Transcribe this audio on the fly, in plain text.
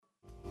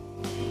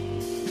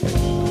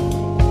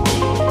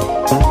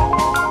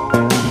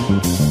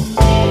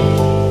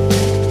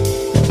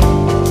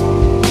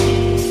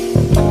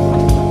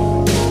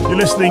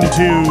listening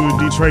to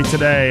Detroit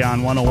Today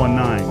on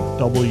 1019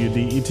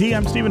 WDET.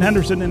 I'm Stephen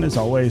Henderson, and as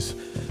always,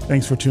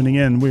 thanks for tuning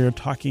in. We're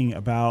talking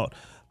about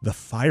the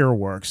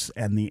fireworks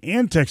and the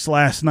antics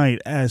last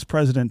night as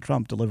President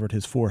Trump delivered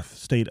his fourth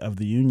State of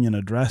the Union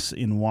address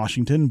in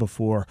Washington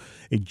before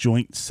a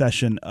joint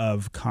session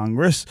of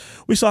Congress.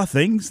 We saw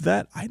things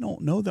that I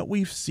don't know that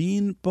we've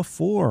seen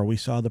before. We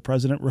saw the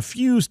president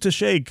refuse to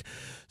shake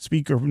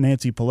Speaker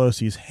Nancy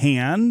Pelosi's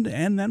hand,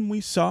 and then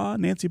we saw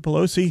Nancy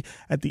Pelosi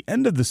at the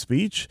end of the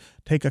speech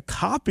take a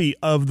copy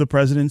of the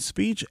president's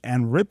speech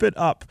and rip it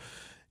up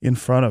in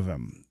front of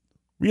him.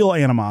 Real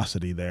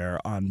animosity there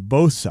on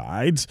both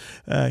sides.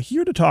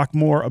 Here to talk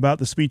more about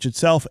the speech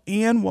itself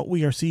and what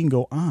we are seeing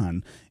go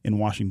on in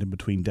Washington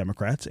between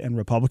Democrats and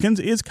Republicans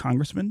is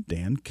Congressman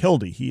Dan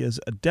Kildee. He is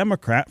a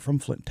Democrat from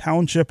Flint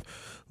Township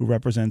who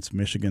represents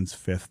Michigan's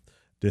 5th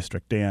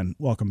District. Dan,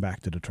 welcome back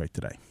to Detroit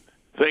Today.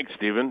 Thanks,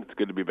 Stephen. It's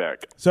good to be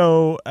back.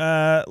 So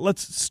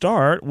let's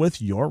start with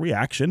your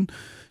reaction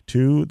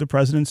to the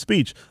president's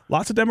speech.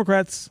 Lots of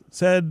Democrats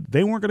said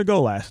they weren't going to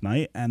go last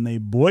night, and they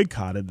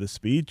boycotted the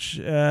speech.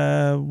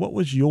 What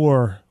was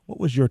your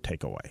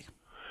takeaway?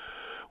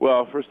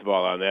 Well, first of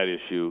all, on that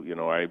issue,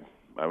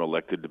 I'm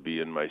elected to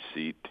be in my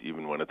seat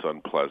even when it's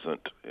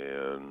unpleasant,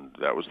 and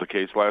that was the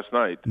case last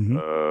night.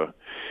 Mm-hmm.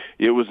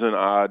 It was an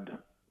odd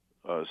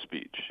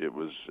speech. It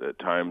was at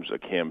times a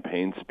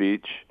campaign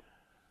speech,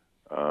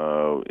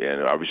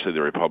 and obviously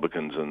the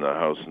Republicans in the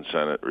House and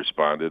Senate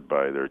responded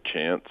by their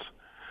chants.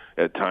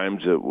 At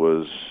times it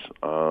was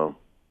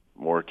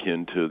more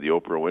akin to the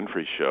Oprah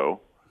Winfrey show,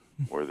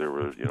 where there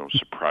were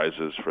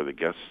surprises for the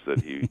guests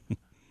that he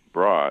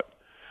brought.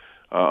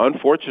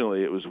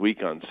 Unfortunately, it was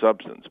weak on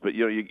substance. But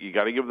you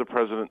got to give the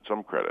president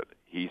some credit.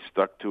 He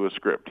stuck to a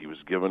script. He was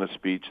given a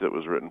speech that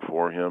was written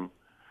for him,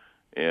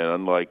 and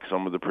unlike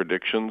some of the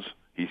predictions,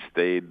 he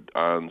stayed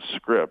on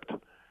script.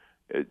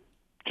 It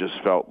just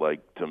felt like,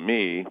 to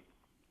me,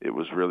 it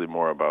was really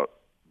more about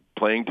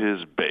playing to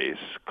his base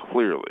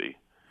clearly.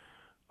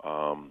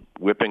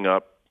 Whipping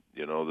up,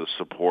 the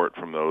support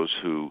from those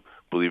who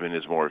believe in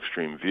his more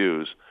extreme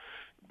views,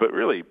 but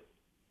really,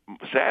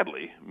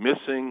 sadly,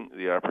 missing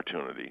the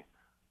opportunity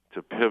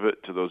to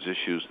pivot to those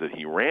issues that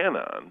he ran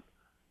on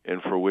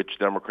and for which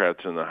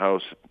Democrats in the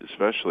House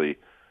especially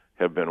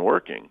have been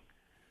working.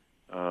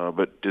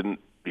 But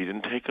he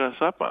didn't take us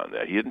up on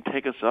that. He didn't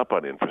take us up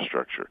on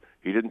infrastructure.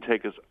 He didn't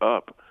take us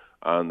up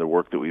on the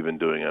work that we've been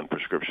doing on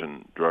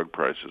prescription drug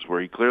prices,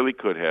 where he clearly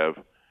could have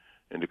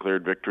and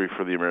declared victory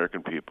for the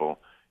American people.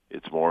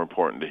 It's more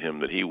important to him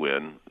that he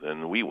win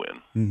than we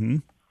win. Mm-hmm.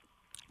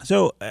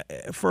 So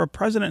for a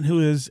president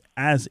who is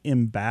as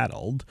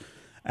embattled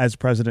as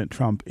President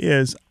Trump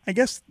is, I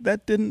guess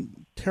that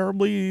didn't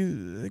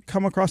terribly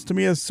come across to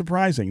me as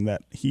surprising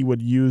that he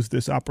would use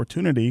this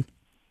opportunity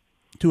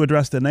to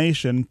address the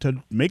nation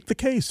to make the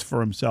case for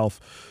himself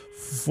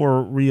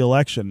for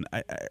re-election.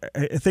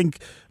 I think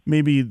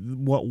maybe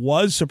what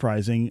was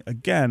surprising,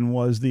 again,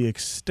 was the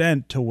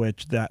extent to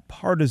which that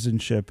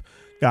partisanship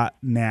got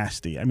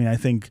nasty. I mean, I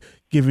think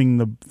giving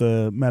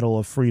the Medal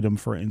of Freedom,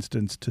 for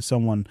instance, to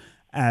someone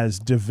as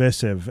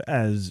divisive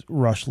as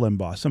Rush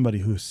Limbaugh, somebody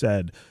who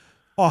said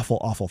awful,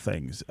 awful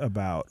things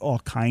about all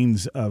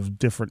kinds of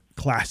different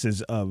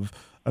classes of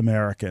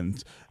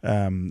Americans,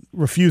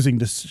 refusing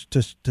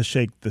to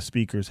shake the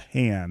speaker's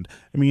hand.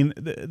 I mean,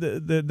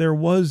 there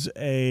was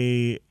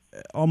a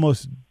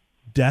almost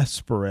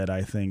desperate,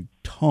 I think,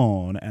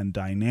 tone and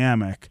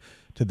dynamic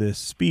to this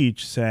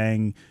speech,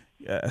 saying,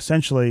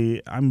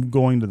 essentially, I'm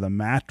going to the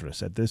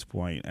mattress at this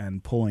point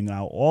and pulling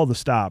out all the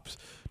stops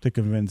to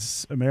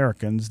convince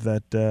Americans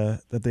that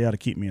they ought to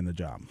keep me in the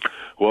job.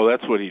 Well,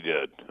 that's what he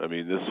did. I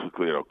mean, this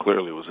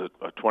clearly was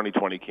a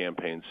 2020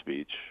 campaign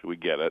speech. We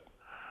get it.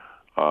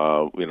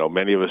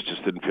 Many of us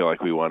just didn't feel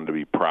like we wanted to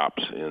be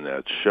props in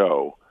that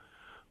show.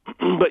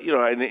 But,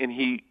 and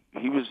he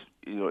was,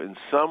 in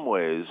some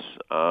ways,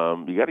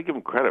 you got to give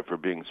him credit for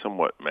being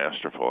somewhat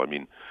masterful. I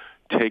mean,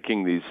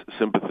 taking these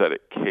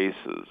sympathetic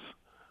cases,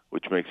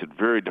 which makes it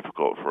very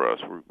difficult for us.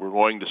 We're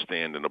going to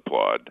stand and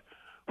applaud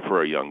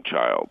for a young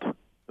child.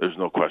 There's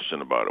no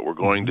question about it. We're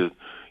going to,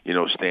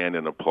 stand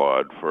and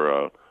applaud for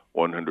a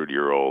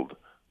 100-year-old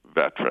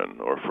veteran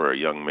or for a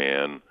young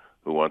man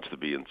who wants to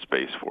be in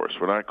Space Force.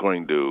 We're not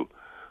going to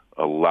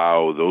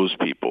allow those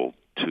people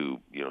to,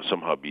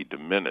 somehow be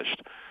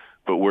diminished.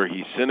 But where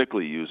he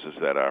cynically uses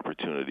that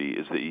opportunity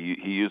is that he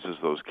uses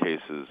those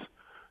cases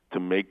to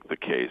make the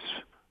case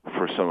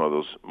for some of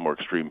those more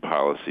extreme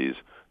policies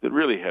that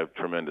really have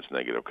tremendous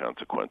negative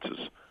consequences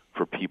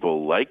for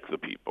people like the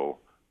people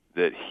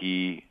that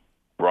he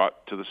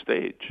brought to the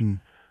stage.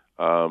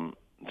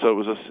 So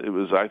it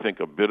was, I think,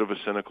 a bit of a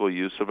cynical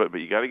use of it,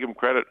 but you got to give him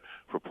credit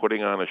for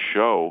putting on a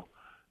show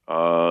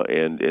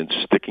and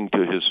sticking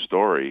to his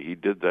story. He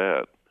did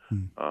that.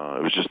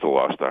 It was just a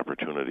lost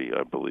opportunity,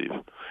 I believe.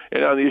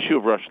 And on the issue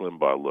of Rush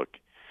Limbaugh, look,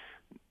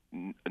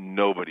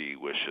 nobody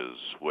wishes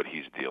what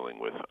he's dealing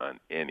with on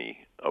any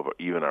of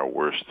even our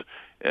worst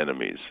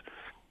enemies.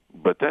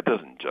 But that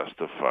doesn't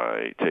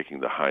justify taking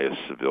the highest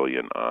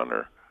civilian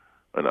honor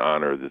an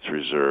honor that's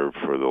reserved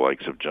for the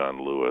likes of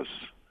John Lewis,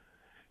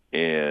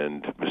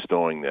 and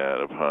bestowing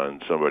that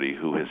upon somebody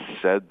who has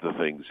said the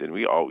things, and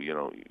we all,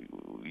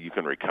 you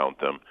can recount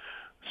them,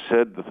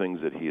 said the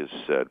things that he has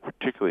said,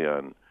 particularly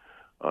on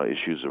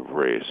issues of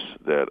race,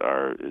 that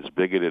are as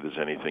bigoted as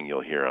anything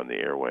you'll hear on the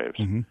airwaves.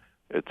 Mm-hmm.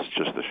 It's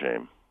just a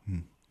shame.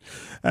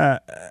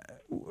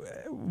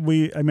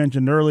 I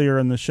mentioned earlier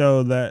in the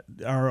show that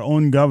our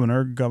own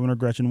Governor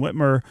Gretchen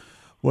Whitmer,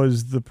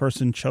 was the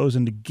person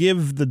chosen to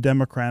give the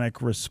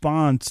Democratic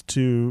response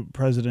to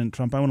President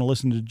Trump. I want to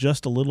listen to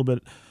just a little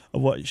bit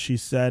of what she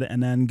said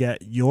and then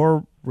get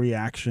your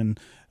reaction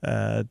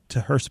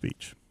to her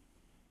speech.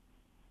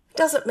 It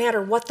doesn't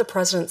matter what the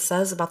president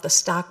says about the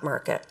stock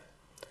market.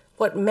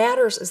 What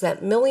matters is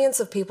that millions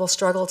of people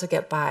struggle to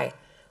get by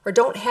or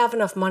don't have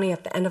enough money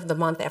at the end of the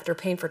month after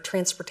paying for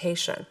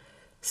transportation,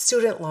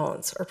 student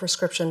loans, or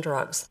prescription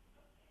drugs.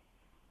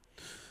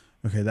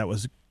 Okay, that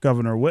was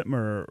Governor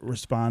Whitmer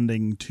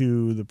responding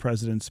to the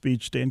president's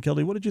speech. Dan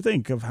Kildee, what did you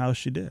think of how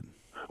she did?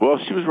 Well,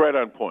 she was right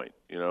on point.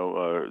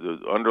 The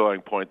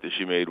underlying point that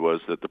she made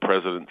was that the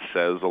president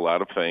says a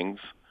lot of things.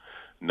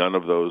 None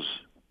of those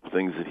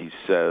things that he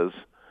says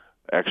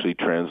actually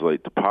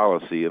translate to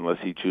policy unless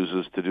he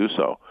chooses to do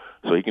so.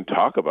 So he can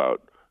talk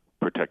about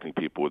protecting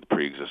people with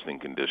pre-existing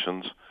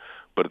conditions,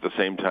 but at the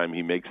same time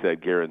he makes that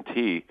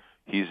guarantee,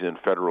 he's in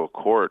federal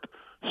court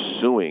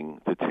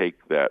suing to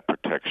take that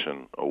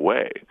protection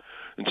away.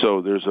 And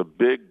so there's a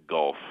big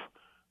gulf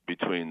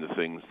between the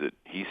things that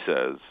he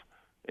says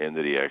and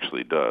that he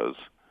actually does.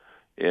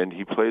 And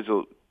he plays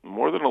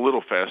more than a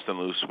little fast and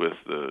loose with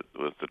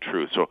the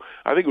truth. So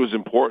I think it was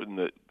important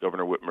that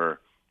Governor Whitmer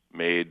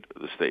made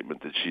the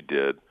statement that she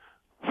did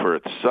for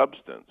its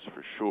substance,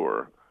 for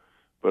sure,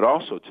 but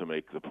also to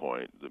make the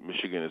point that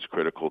Michigan is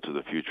critical to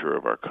the future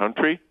of our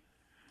country,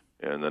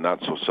 and the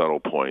not-so-subtle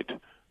point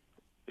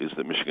is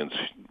that Michigan's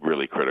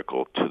really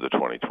critical to the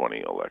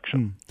 2020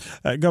 election.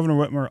 Governor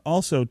Whitmer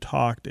also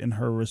talked in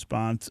her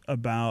response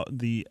about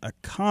the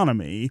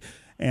economy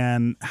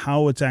and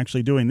how it's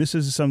actually doing. This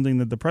is something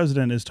that the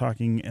president is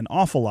talking an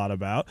awful lot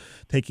about,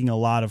 taking a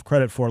lot of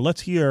credit for.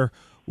 Let's hear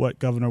what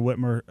Governor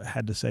Whitmer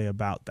had to say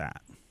about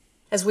that.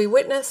 As we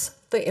witness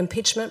the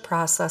impeachment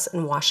process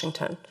in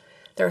Washington,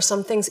 there are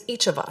some things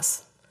each of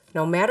us,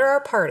 no matter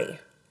our party,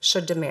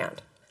 should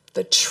demand.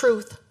 The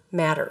truth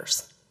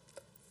matters.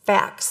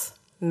 Facts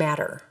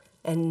matter,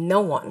 and no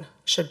one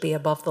should be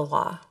above the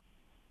law.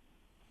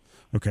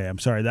 Okay, I'm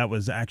sorry. That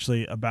was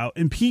actually about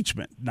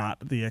impeachment,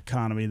 not the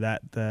economy.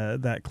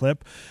 That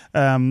clip.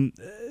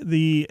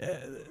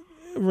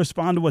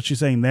 Respond to what she's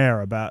saying there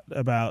about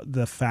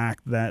the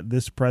fact that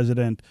this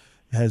president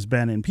has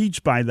been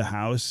impeached by the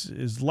House,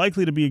 is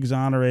likely to be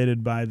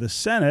exonerated by the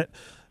Senate,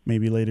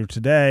 maybe later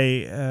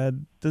today.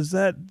 Does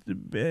that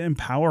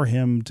empower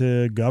him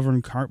to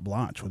govern carte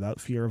blanche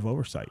without fear of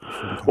oversight?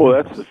 Well,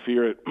 that's the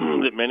fear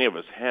that many of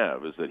us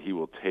have, is that he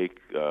will take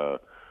the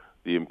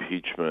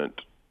impeachment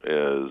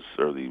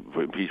the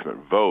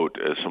impeachment vote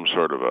as some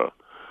sort of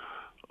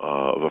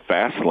a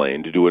fast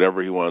lane to do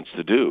whatever he wants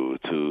to do,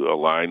 to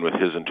align with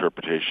his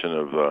interpretation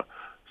of the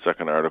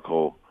second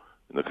article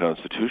in the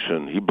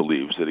Constitution. He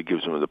believes that it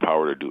gives him the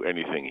power to do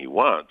anything he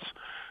wants.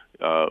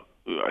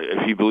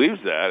 If he believes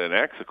that and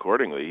acts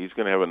accordingly, he's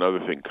going to have another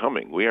thing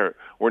coming. We're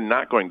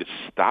not going to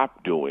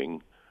stop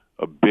doing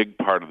a big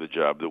part of the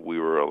job that we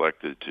were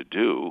elected to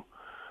do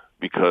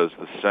because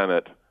the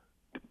Senate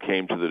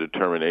came to the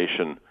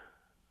determination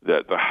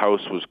that the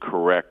House was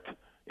correct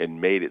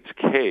and made its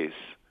case,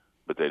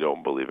 but they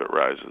don't believe it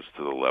rises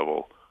to the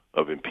level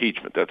of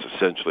impeachment. That's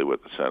essentially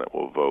what the Senate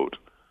will vote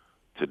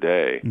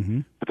today.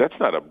 Mm-hmm. But that's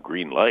not a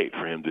green light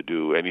for him to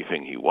do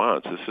anything he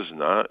wants. He's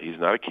not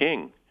a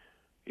king.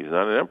 He's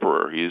not an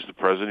emperor. He is the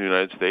president of the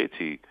United States.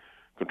 He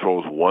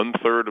controls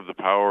 1/3 of the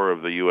power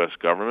of the U.S.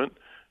 government,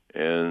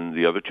 and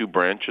the other two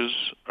branches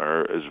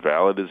are as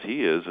valid as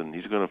he is, and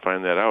he's going to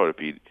find that out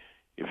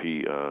if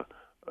he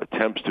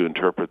attempts to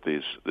interpret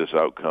this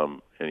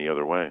outcome any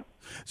other way.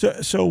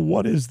 So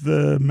what is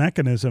the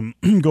mechanism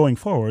going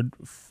forward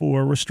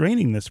for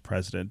restraining this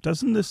president?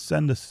 Doesn't this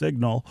send a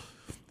signal,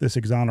 this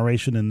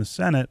exoneration in the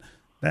Senate,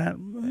 that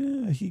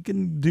he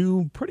can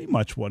do pretty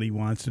much what he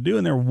wants to do,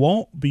 and there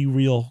won't be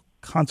real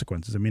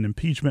consequences? I mean,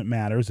 impeachment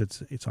matters.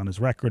 It's on his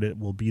record. It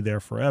will be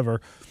there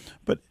forever.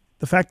 But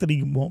the fact that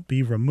he won't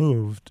be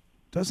removed,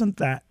 doesn't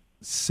that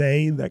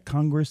say that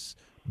Congress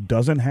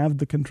doesn't have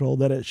the control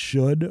that it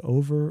should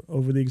over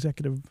the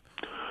executive?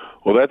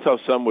 Well, that's how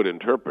some would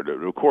interpret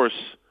it. Of course,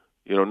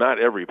 not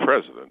every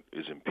president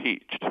is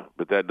impeached,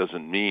 but that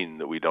doesn't mean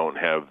that we don't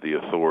have the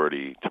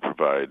authority to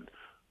provide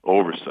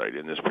oversight.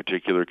 In this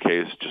particular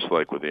case, just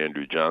like with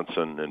Andrew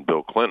Johnson and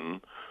Bill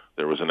Clinton,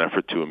 there was an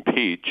effort to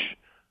impeach.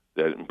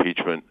 That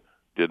impeachment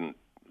didn't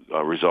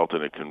result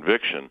in a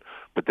conviction,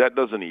 but that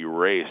doesn't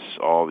erase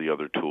all the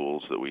other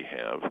tools that we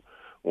have.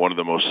 One of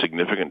the most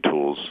significant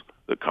tools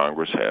that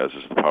Congress has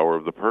is the power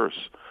of the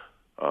purse.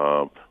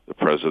 The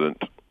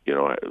president,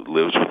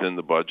 lives within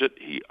the budget.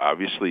 He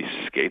obviously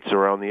skates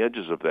around the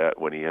edges of that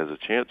when he has a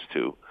chance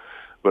to.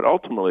 But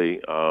ultimately,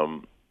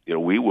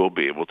 we will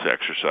be able to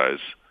exercise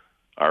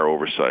our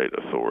oversight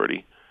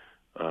authority.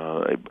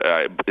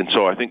 And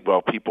so I think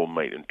while people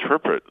might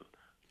interpret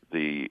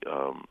the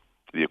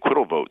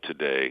acquittal vote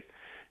today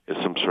as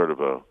some sort of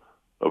a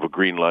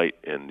green light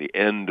and the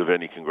end of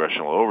any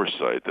congressional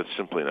oversight, that's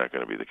simply not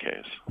going to be the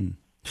case.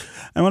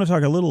 I want to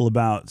talk a little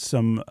about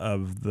some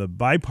of the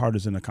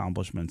bipartisan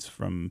accomplishments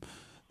from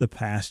the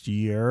past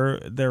year.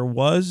 There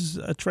was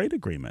a trade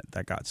agreement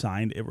that got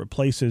signed. It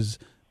replaces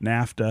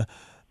NAFTA.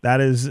 That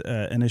is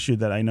an issue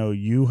that I know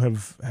you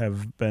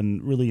have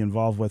been really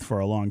involved with for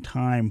a long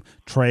time.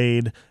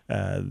 Trade,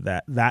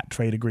 that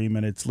trade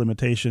agreement, its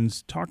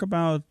limitations. Talk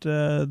about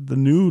the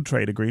new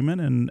trade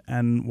agreement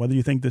and whether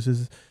you think this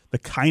is the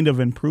kind of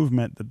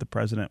improvement that the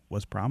president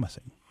was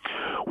promising.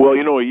 Well,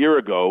 a year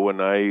ago when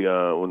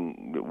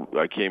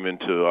I came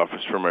into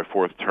office for my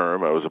fourth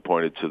term, I was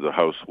appointed to the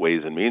House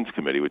Ways and Means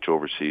Committee, which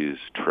oversees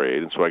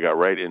trade, and so I got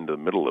right into the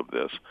middle of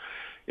this.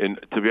 And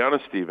to be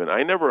honest, Stephen,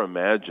 I never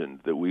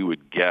imagined that we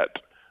would get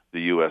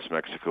the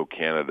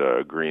U.S.-Mexico-Canada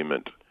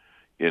agreement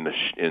in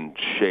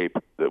shape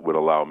that would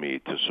allow me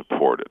to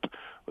support it.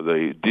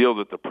 The deal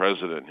that the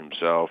president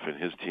himself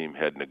and his team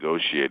had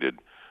negotiated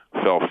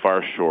fell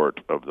far short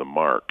of the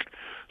mark.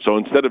 So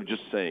instead of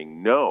just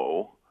saying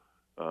no,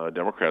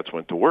 Democrats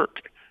went to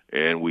work,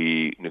 and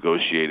we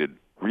negotiated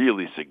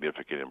really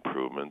significant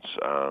improvements.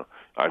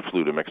 I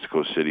flew to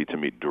Mexico City to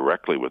meet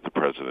directly with the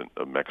president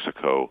of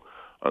Mexico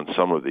on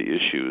some of the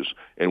issues,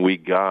 and we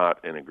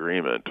got an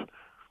agreement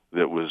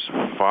that was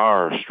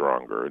far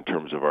stronger in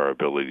terms of our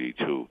ability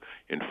to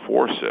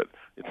enforce it.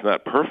 It's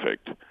not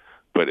perfect,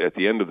 but at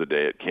the end of the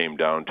day, it came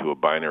down to a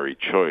binary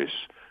choice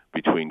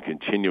between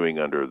continuing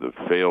under the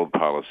failed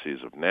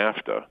policies of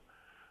NAFTA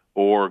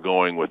or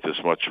going with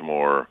this much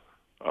more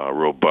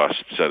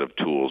robust set of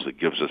tools that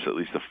gives us at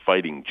least a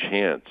fighting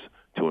chance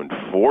to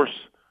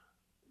enforce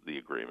the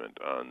agreement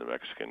on the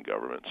Mexican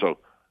government. So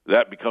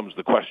that becomes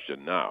the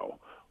question now,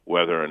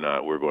 whether or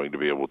not we're going to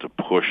be able to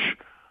push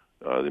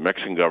the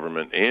Mexican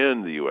government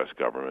and the U.S.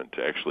 government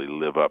to actually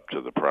live up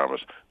to the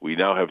promise. We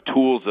now have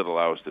tools that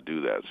allow us to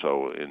do that.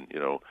 So,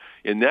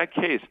 in that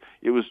case,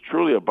 it was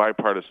truly a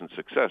bipartisan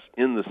success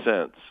in the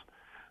sense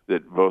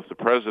that both the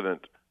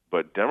president,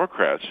 but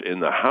Democrats in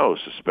the House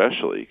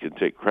especially, can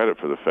take credit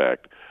for the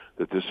fact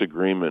that this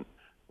agreement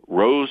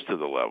rose to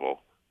the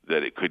level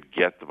that it could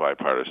get the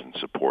bipartisan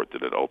support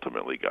that it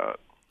ultimately got.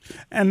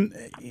 And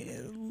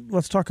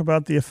let's talk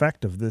about the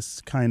effect of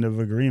this kind of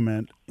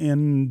agreement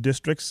in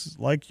districts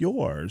like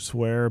yours,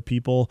 where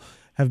people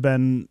have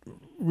been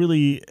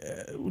really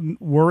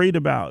worried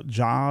about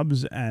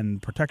jobs and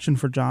protection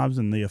for jobs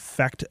and the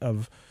effect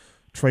of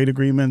trade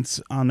agreements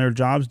on their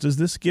jobs. Does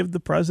this give the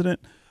president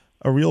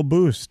a real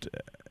boost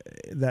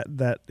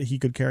that he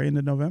could carry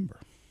into November?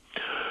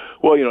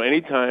 Well,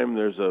 anytime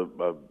there's a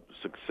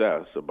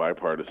success, a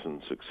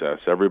bipartisan success,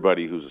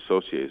 everybody who's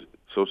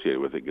associated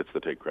with it gets to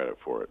take credit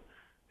for it.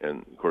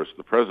 And, of course,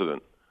 the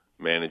president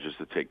manages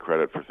to take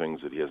credit for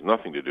things that he has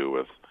nothing to do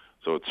with.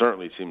 So it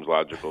certainly seems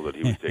logical that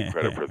he would take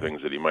credit for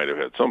things that he might have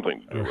had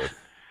something to do with.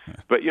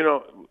 But,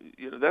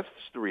 that's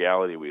just the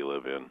reality we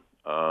live in.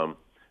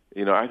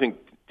 I think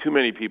too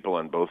many people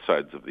on both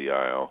sides of the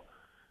aisle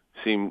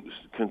seem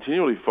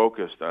continually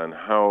focused on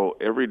how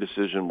every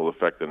decision will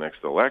affect the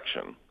next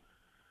election.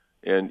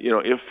 And,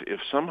 if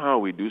somehow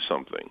we do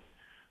something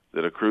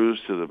that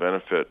accrues to the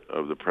benefit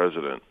of the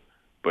president,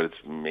 but it's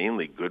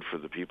mainly good for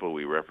the people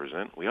we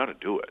represent, we ought to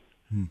do it.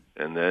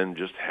 And then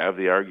just have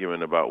the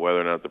argument about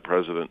whether or not the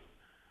president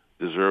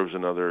deserves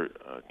another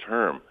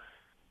term.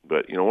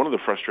 But, one of the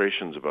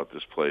frustrations about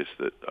this place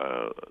that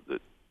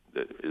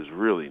is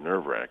really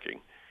nerve-wracking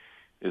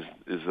is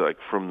like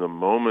from the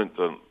moment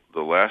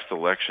the last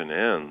election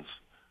ends,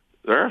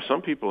 there are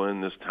some people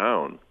in this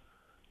town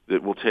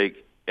that will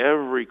take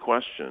every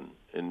question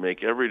and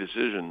make every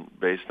decision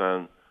based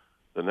on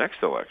the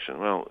next election.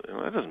 Well,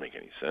 that doesn't make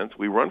any sense.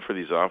 We run for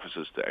these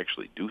offices to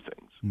actually do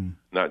things,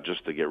 not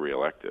just to get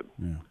reelected.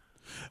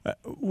 Yeah.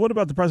 What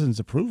about the president's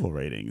approval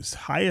ratings?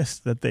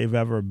 Highest that they've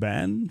ever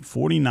been.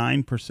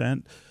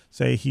 49%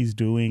 say he's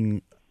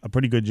doing a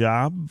pretty good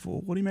job.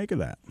 What do you make of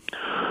that?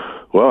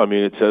 Well,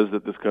 it says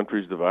that this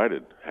country's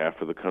divided.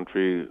 Half of the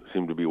country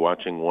seem to be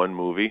watching one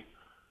movie,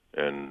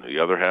 and the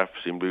other half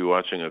seem to be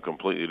watching a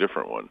completely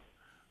different one.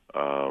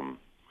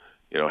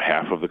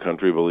 Half of the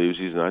country believes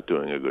he's not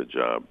doing a good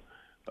job.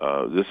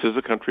 This is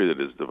a country that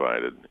is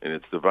divided, and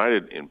it's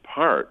divided in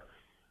part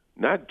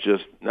not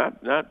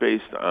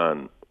based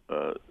on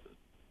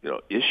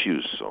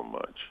issues so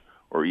much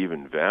or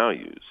even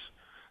values,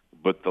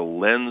 but the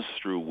lens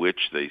through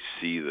which they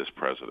see this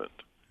president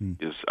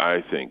is,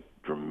 I think,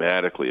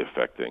 dramatically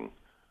affecting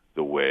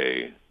the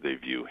way they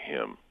view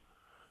him.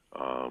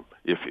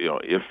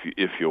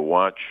 If you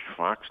watch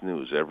Fox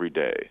News every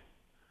day,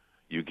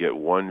 you get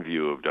one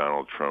view of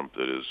Donald Trump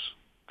that is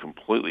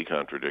completely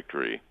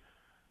contradictory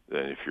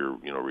than if you're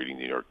reading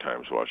the New York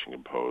Times,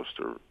 Washington Post,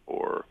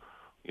 or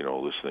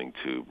listening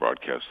to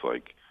broadcasts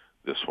like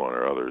this one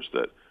or others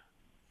that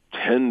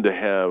tend to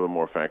have a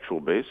more factual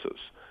basis.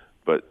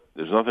 But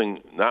there's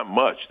not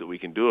much that we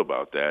can do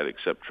about that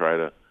except try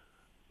to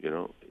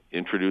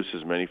introduce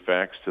as many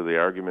facts to the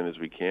argument as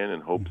we can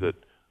and hope that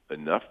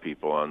enough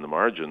people on the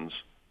margins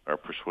are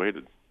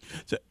persuaded.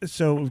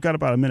 So we've got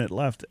about a minute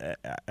left.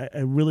 I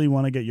really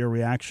want to get your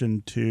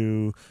reaction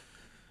to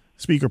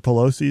Speaker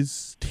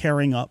Pelosi's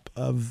tearing up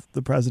of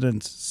the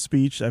president's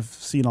speech. I've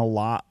seen a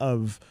lot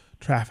of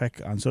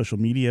traffic on social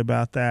media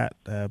about that,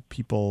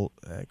 people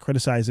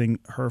criticizing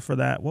her for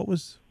that. What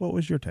was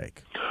your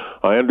take?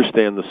 I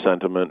understand the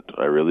sentiment.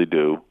 I really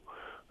do.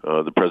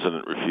 The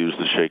president refused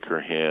to shake her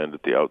hand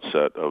at the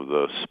outset of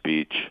the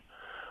speech.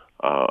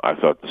 I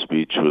thought the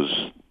speech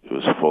was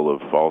full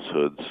of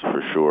falsehoods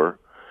for sure,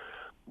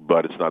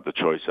 but it's not the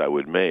choice I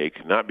would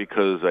make, not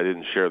because I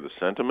didn't share the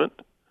sentiment,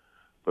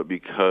 but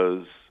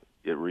because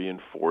it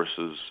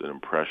reinforces an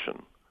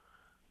impression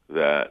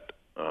that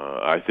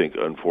I think,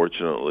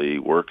 unfortunately,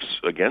 works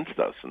against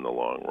us in the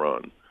long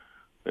run.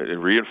 It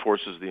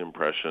reinforces the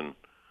impression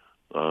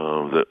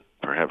that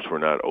perhaps we're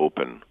not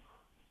open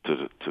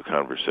to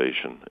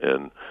conversation.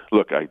 And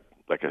look,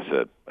 like I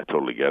said, I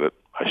totally get it.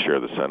 I share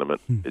the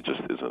sentiment. It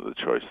just isn't the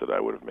choice that I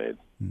would have made.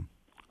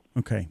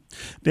 Okay.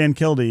 Dan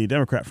Kildee,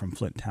 Democrat from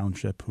Flint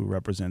Township, who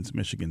represents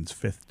Michigan's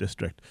 5th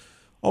District.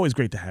 Always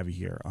great to have you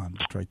here on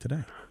Detroit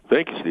Today.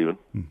 Thank you, Stephen.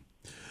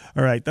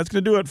 All right, that's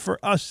going to do it for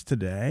us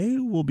today.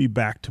 We'll be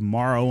back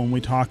tomorrow when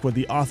we talk with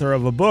the author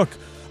of a book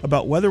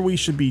about whether we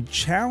should be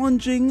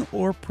challenging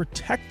or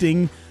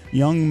protecting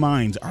young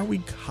minds. Are we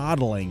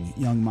coddling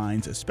young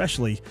minds,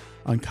 especially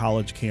on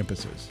college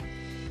campuses?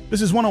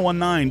 This is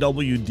 101.9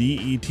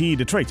 WDET,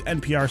 Detroit's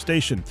NPR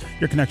station,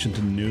 your connection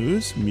to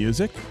news,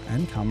 music,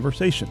 and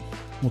conversation.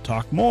 We'll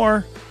talk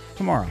more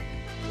tomorrow.